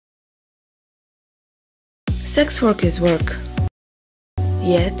Sex work is work.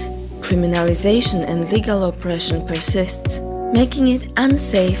 Yet, criminalization and legal oppression persists, making it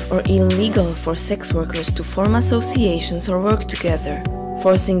unsafe or illegal for sex workers to form associations or work together,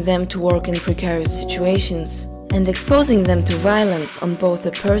 forcing them to work in precarious situations, and exposing them to violence on both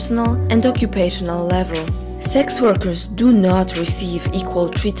a personal and occupational level. Sex workers do not receive equal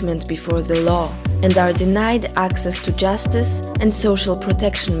treatment before the law and are denied access to justice and social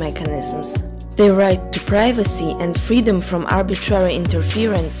protection mechanisms. Their right to privacy and freedom from arbitrary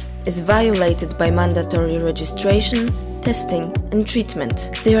interference is violated by mandatory registration, testing, and treatment.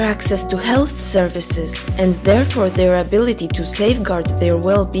 Their access to health services and therefore their ability to safeguard their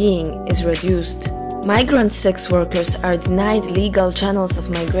well-being is reduced. Migrant sex workers are denied legal channels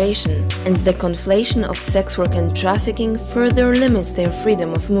of migration, and the conflation of sex work and trafficking further limits their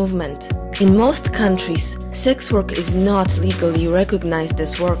freedom of movement. In most countries, sex work is not legally recognized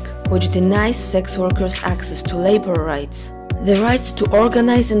as work, which denies sex workers access to labor rights. The rights to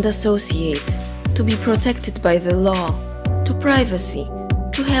organize and associate, to be protected by the law, to privacy,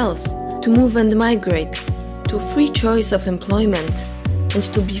 to health, to move and migrate, to free choice of employment, and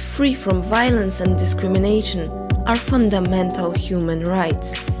to be free from violence and discrimination are fundamental human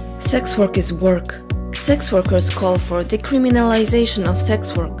rights. Sex work is work. Sex workers call for decriminalization of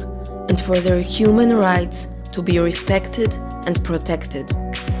sex work and for their human rights to be respected and protected.